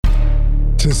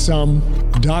To some,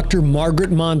 Dr.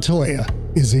 Margaret Montoya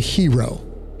is a hero,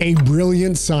 a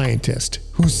brilliant scientist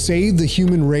who saved the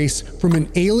human race from an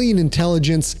alien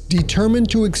intelligence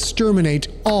determined to exterminate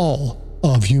all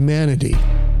of humanity.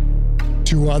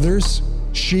 To others,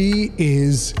 she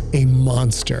is a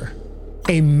monster,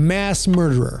 a mass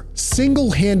murderer,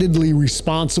 single-handedly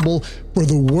responsible for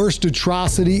the worst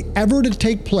atrocity ever to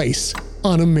take place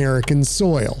on American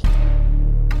soil.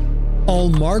 All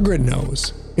Margaret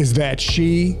knows is that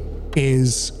she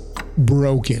is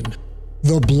broken.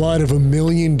 The blood of 1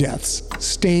 million deaths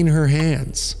stain her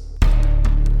hands.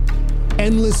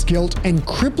 Endless guilt and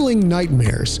crippling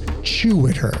nightmares chew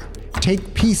at her,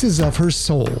 take pieces of her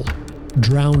soul,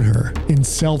 drown her in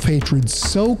self-hatred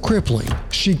so crippling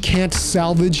she can't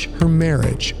salvage her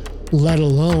marriage, let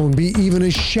alone be even a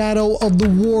shadow of the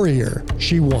warrior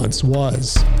she once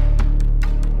was.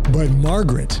 But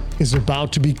Margaret is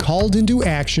about to be called into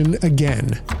action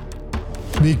again.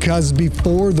 Because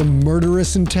before the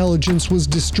murderous intelligence was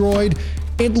destroyed,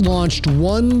 it launched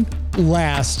one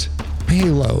last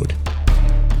payload.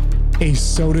 A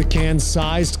soda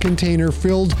can-sized container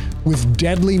filled with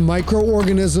deadly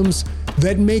microorganisms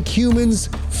that make humans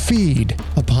feed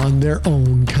upon their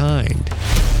own kind.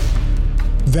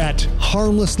 That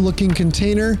harmless-looking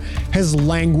container has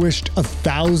languished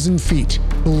 1,000 feet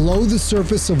below the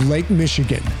surface of Lake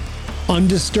Michigan,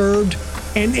 undisturbed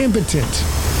and impotent,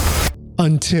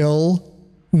 until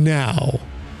now.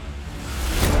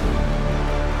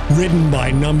 Written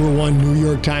by #1 New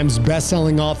York Times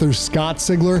bestselling author Scott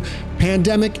Sigler,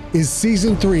 Pandemic is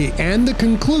Season 3 and the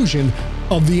conclusion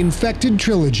of the Infected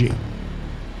trilogy.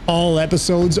 All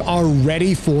episodes are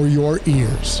ready for your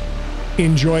ears.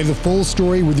 Enjoy the full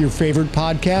story with your favorite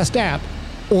podcast app,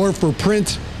 or for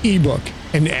print, ebook,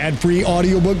 and ad-free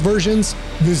audiobook versions,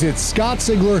 visit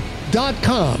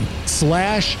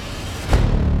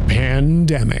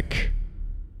scottsigler.com/pandemic.